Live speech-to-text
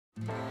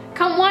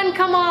Come one,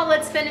 come all,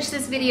 let's finish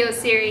this video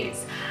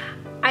series.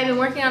 I've been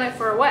working on it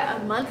for what, a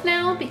month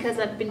now, because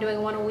I've been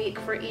doing one a week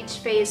for each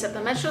phase of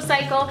the menstrual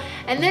cycle.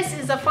 And this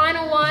is the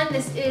final one.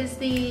 This is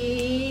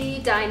the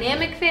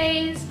dynamic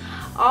phase,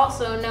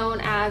 also known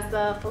as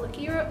the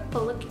follicular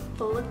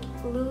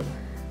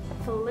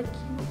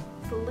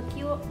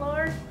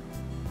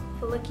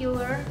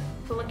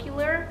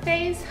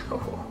phase.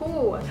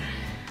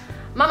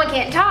 Mama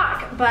can't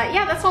talk, but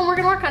yeah, that's what we're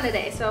gonna work on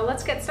today, so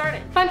let's get started.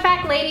 Fun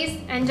fact,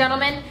 ladies and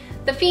gentlemen,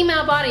 the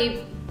female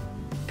body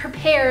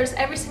prepares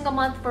every single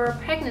month for a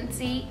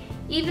pregnancy,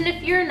 even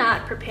if you're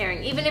not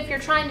preparing, even if you're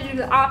trying to do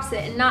the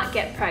opposite and not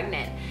get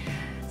pregnant.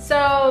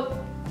 So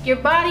your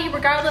body,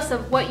 regardless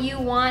of what you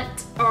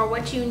want or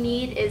what you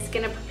need, is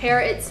gonna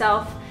prepare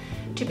itself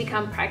to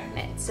become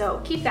pregnant.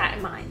 So keep that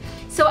in mind.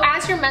 So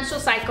as your menstrual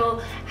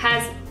cycle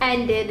has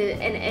ended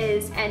and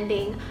is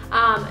ending,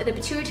 the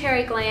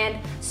pituitary gland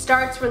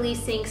starts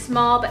releasing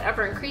small but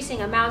ever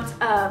increasing amounts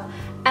of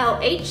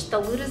LH,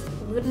 the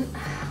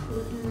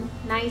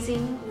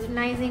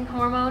luteinizing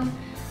hormone.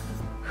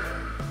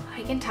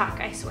 I can talk,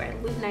 I swear,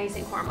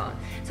 luteinizing hormone.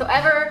 So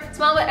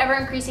small but ever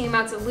increasing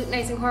amounts of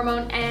luteinizing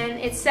hormone, and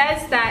it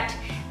says that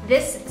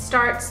this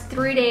starts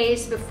 3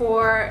 days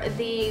before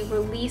the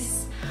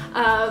release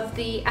of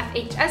the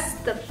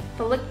FHS, the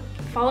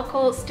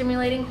follicle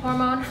stimulating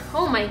hormone.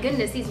 Oh my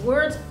goodness, these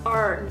words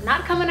are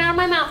not coming out of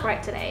my mouth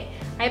right today.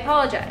 I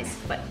apologize,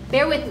 but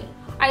bear with me.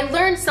 I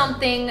learned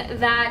something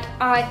that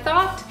I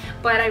thought,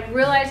 but I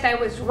realized I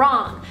was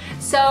wrong.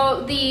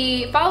 So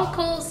the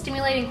follicle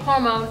stimulating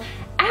hormone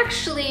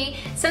actually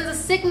sends a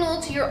signal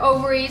to your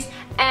ovaries,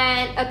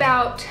 and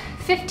about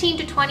 15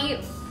 to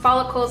 20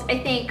 follicles, I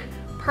think,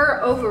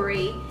 per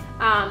ovary,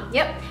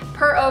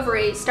 per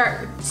ovary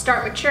start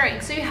maturing.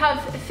 So you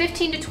have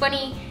 15 to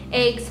 20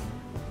 eggs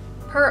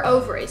per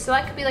ovary. So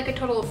that could be like a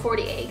total of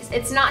 40 eggs.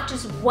 It's not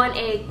just one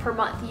egg per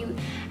month. You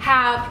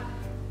have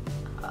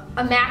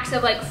a max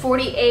of like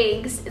 40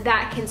 eggs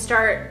that can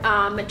start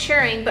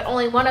maturing, but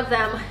only one of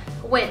them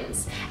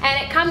wins.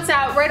 And it comes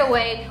out right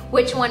away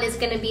which one is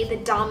gonna be the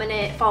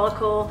dominant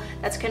follicle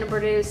that's gonna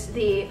produce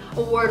the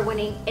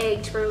award-winning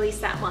egg to release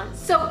that month.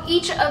 So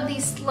each of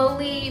these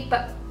slowly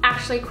but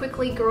actually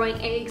quickly growing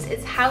eggs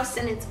is housed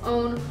in its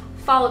own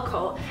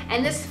follicle,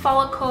 and this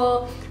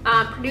follicle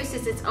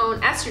produces its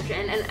own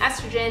estrogen, and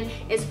estrogen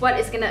is what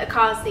is going to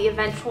cause the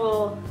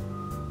eventual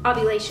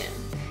ovulation.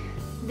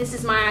 This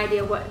is my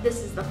idea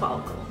this is the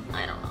follicle.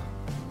 I don't know.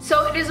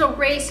 So it is a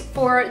race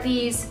for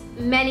these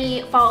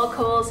many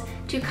follicles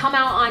to come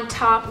out on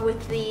top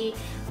with the,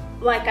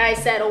 like I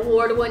said,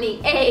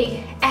 award-winning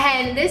egg,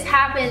 and this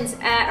happens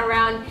at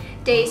around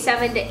day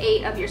 7 to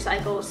 8 of your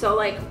cycle. So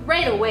like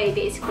right away,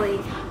 basically,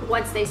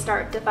 once they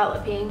start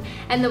developing,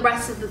 and the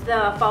rest of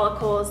the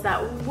follicles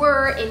that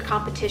were in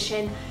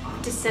competition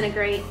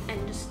disintegrate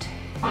and just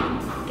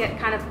get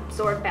kind of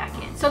absorbed back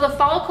in. So the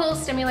follicle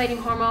stimulating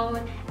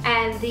hormone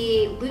and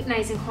the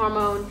luteinizing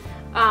hormone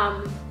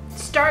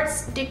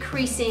starts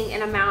decreasing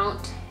in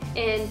amount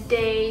in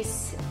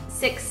days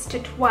 6 to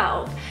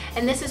 12.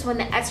 And this is when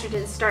the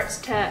estrogen starts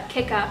to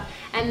kick up,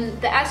 and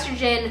the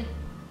estrogen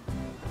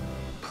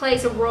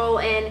plays a role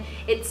in,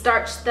 it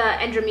starts the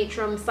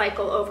endometrium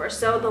cycle over.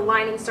 So the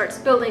lining starts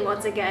building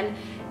once again,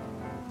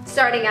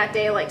 starting at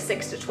day like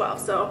 6 to 12.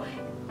 So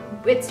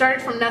it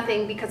started from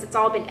nothing because it's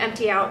all been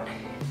emptied out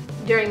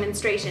during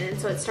menstruation, and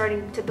so it's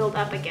starting to build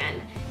up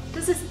again. It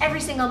does this every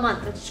single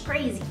month, which is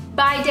crazy.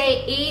 By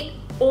day 8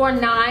 or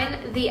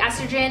 9, the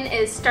estrogen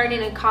is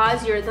starting to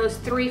cause those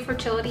 3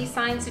 fertility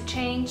signs to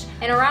change.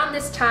 And around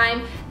this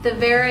time, the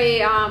very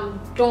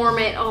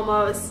dormant,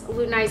 almost,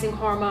 luteinizing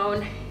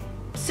hormone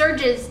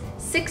surges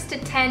 6 to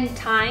 10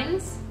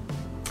 times,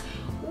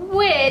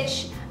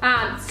 which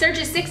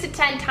surges 6 to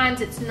 10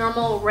 times its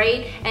normal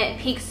rate, and it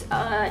peaks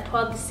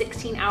 12 to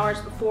 16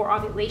 hours before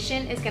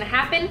ovulation is going to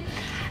happen.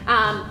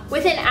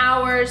 Within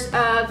hours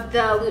of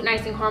the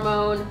luteinizing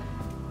hormone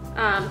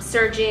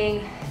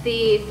surging,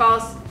 the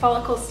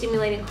follicle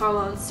stimulating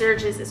hormone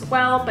surges as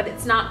well, but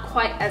it's not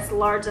quite as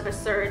large of a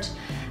surge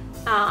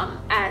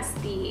as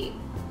the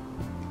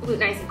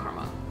luteinizing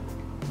hormone.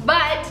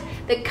 But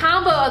the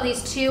combo of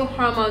these two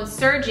hormones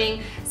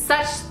surging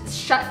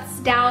shuts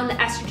down the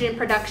estrogen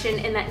production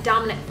in that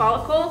dominant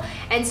follicle,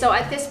 and so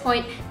at this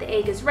point the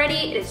egg is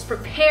ready, it is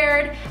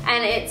prepared,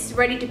 and it's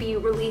ready to be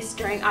released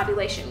during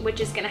ovulation, which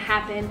is going to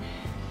happen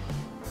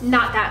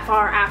not that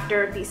far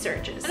after these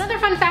surges. Another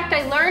fun fact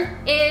I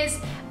learned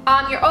is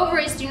your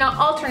ovaries do not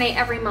alternate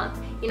every month.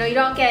 You know, you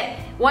don't get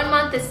 1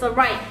 month it's the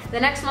right, the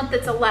next month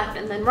it's a left,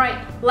 and then right,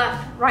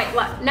 left, right,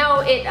 left. No,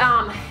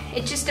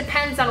 it just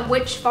depends on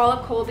which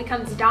follicle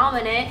becomes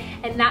dominant,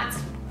 and that's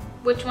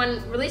which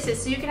one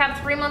releases. So you could have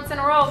 3 months in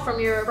a row from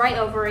your right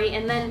ovary,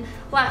 and then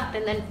left,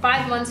 and then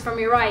 5 months from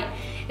your right.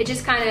 It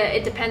just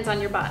it depends on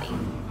your body.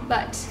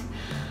 But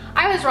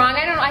I was wrong.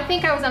 I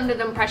think I was under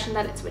the impression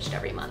that it switched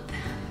every month.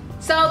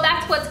 So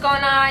that's what's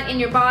going on in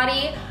your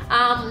body.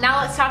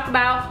 Now let's talk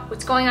about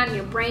what's going on in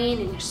your brain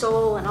and your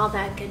soul and all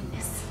that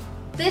goodness.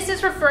 This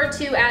is referred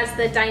to as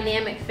the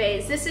dynamic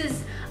phase. This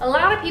is a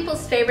lot of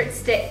people's favorite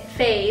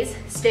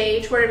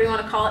stage, whatever you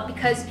want to call it,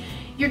 because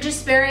you're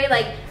just very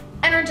like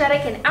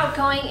energetic and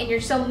outgoing, and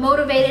you're so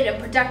motivated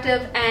and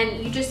productive,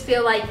 and you just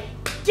feel like,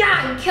 yeah,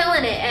 I'm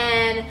killing it.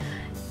 And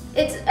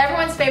it's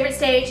everyone's favorite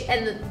stage,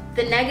 and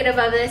the negative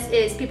of this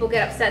is people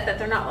get upset that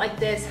they're not like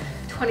this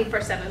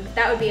 24/7, but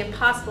that would be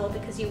impossible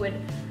because you would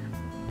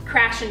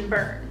crash and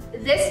burn.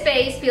 This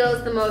phase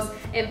feels the most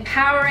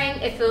empowering,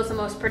 it feels the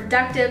most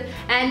productive,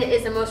 and it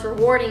is the most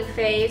rewarding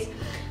phase.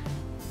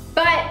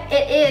 But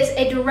it is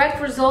a direct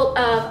result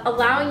of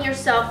allowing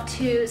yourself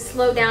to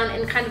slow down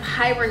and kind of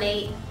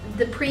hibernate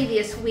the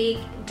previous week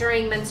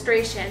during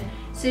menstruation,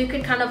 so you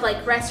can kind of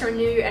like rest or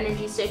renew your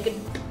energy, so you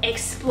can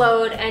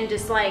explode and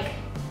just like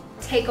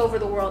take over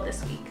the world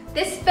this week.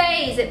 This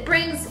phase, it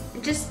brings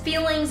just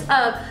feelings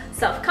of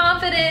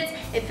self-confidence,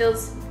 it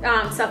feels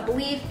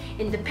self-belief,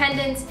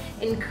 independence,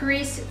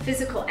 increased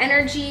physical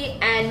energy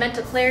and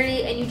mental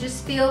clarity, and you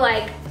just feel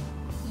like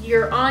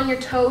you're on your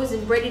toes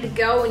and ready to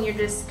go, and you're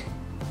just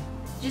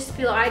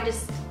feel,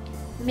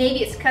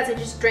 maybe it's because I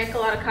just drank a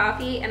lot of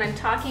coffee and I'm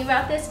talking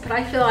about this, but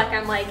I feel like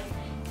I'm like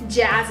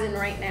jazzing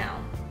right now.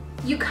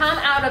 You come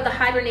out of the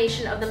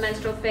hibernation of the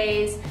menstrual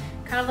phase,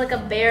 kind of like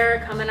a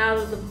bear coming out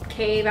of the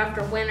cave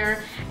after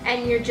winter,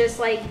 and you're just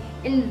like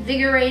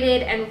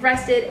invigorated and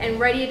rested and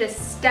ready to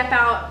step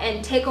out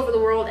and take over the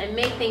world and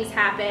make things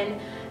happen,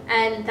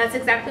 and that's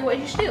exactly what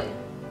you should do.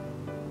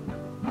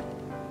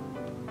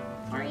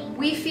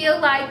 We feel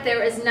like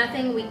there is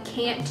nothing we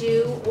can't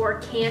do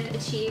or can't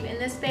achieve in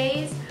this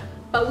phase,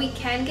 but we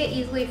can get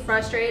easily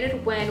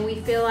frustrated when we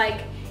feel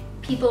like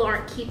people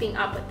aren't keeping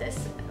up with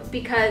this,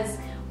 because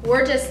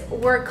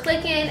we're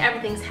clicking,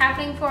 everything's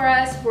happening for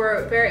us,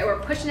 we're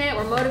pushing it,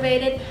 we're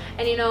motivated,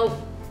 and you know,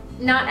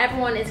 not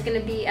everyone is going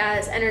to be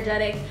as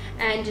energetic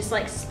and just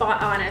like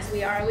spot on as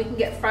we are, and we can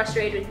get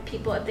frustrated with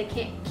people if they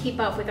can't keep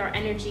up with our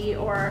energy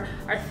or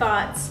our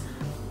thoughts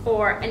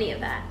or any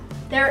of that.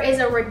 There is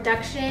a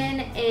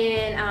reduction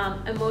in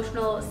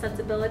emotional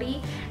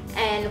sensibility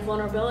and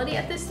vulnerability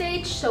at this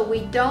stage, so we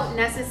don't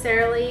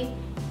necessarily,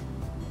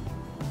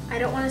 I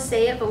don't want to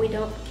say it, but we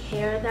don't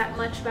care that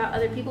much about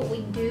other people.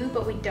 We do,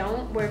 but we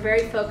don't. We're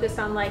very focused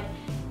on like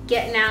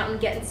getting out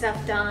and getting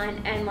stuff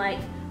done and like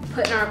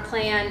putting our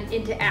plan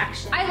into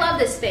action. I love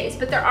this phase,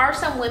 but there are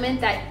some women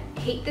that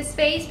hate this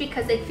phase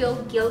because they feel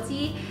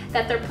guilty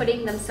that they're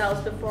putting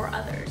themselves before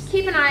others.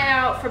 Keep an eye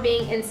out for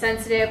being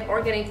insensitive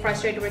or getting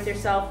frustrated with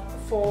yourself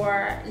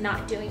for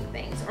not doing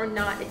things or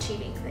not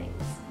achieving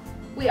things.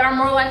 We are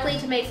more likely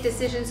to make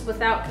decisions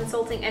without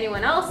consulting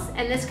anyone else,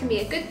 and this can be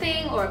a good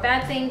thing or a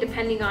bad thing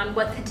depending on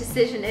what the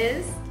decision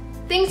is.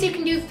 Things you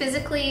can do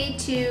physically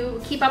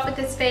to keep up with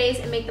this phase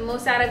and make the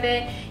most out of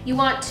it. You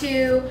want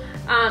to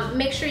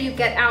make sure you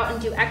get out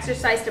and do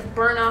exercise to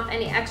burn off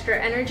any extra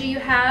energy you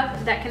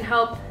have.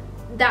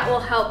 That will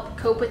help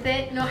cope with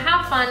it. You know,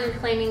 have fun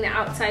reclaiming the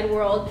outside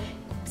world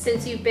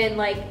since you've been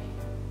like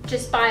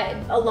just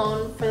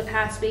alone for the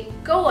past week.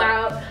 Go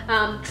out,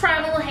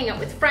 travel, hang out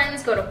with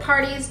friends, go to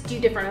parties, do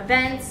different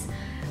events.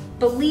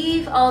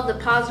 Believe all of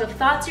the positive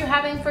thoughts you're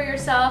having for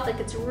yourself. Like,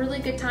 it's a really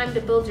good time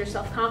to build your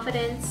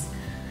self-confidence.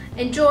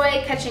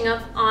 Enjoy catching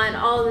up on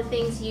all the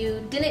things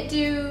you didn't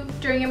do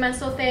during your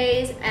menstrual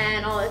phase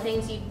and all the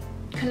things you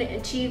couldn't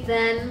achieve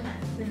then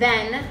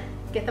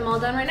get them all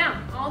done right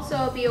now.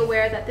 Also be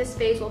aware that this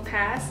phase will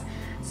pass,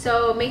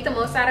 so make the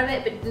most out of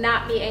it, but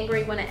not be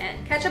angry when it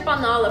ends. Catch up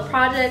on all the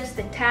projects,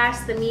 the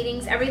tasks, the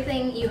meetings,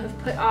 everything you have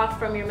put off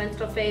from your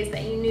menstrual phase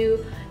that you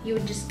knew you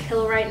would just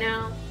kill right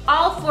now.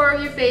 All 4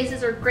 of your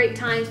phases are great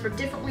times for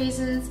different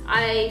reasons.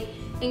 I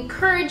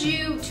encourage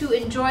you to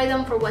enjoy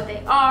them for what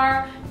they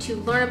are, to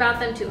learn about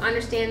them, to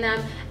understand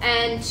them,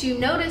 and to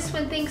notice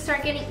when things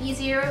start getting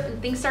easier, when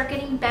things start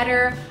getting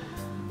better,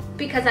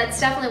 because that's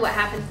definitely what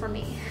happened for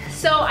me.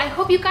 So I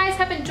hope you guys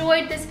have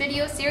enjoyed this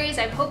video series.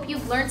 I hope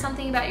you've learned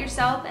something about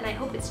yourself, and I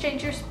hope it's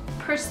changed your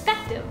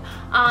perspective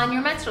on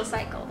your menstrual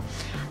cycle.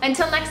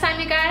 Until next time,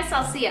 you guys,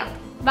 I'll see ya.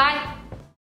 Bye.